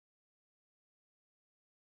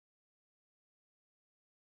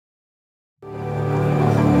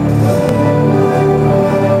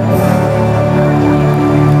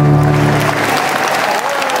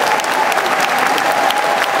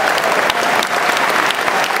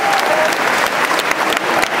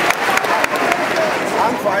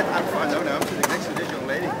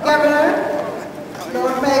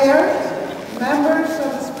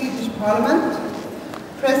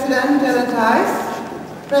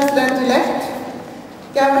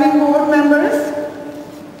President-elect, governing board members,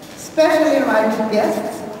 specially invited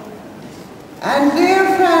guests, and dear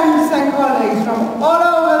friends and colleagues from all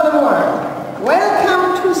over the world,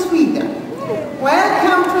 welcome to Sweden,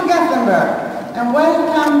 welcome to Gothenburg, and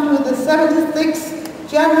welcome to the 76th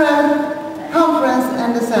General Conference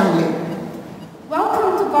and Assembly.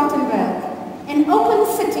 Welcome to Gothenburg, an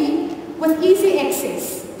open city with easy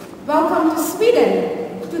access. Welcome to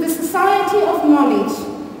Sweden, to the Society of Knowledge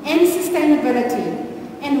and Sustainability.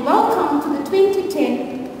 And welcome to the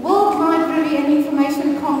 2010 World Library and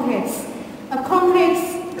Information Congress, a congress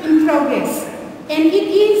in progress. And it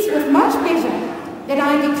is with much pleasure that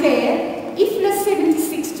I declare IFLA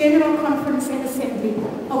 76 General Conference and Assembly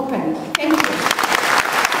open. Thank you.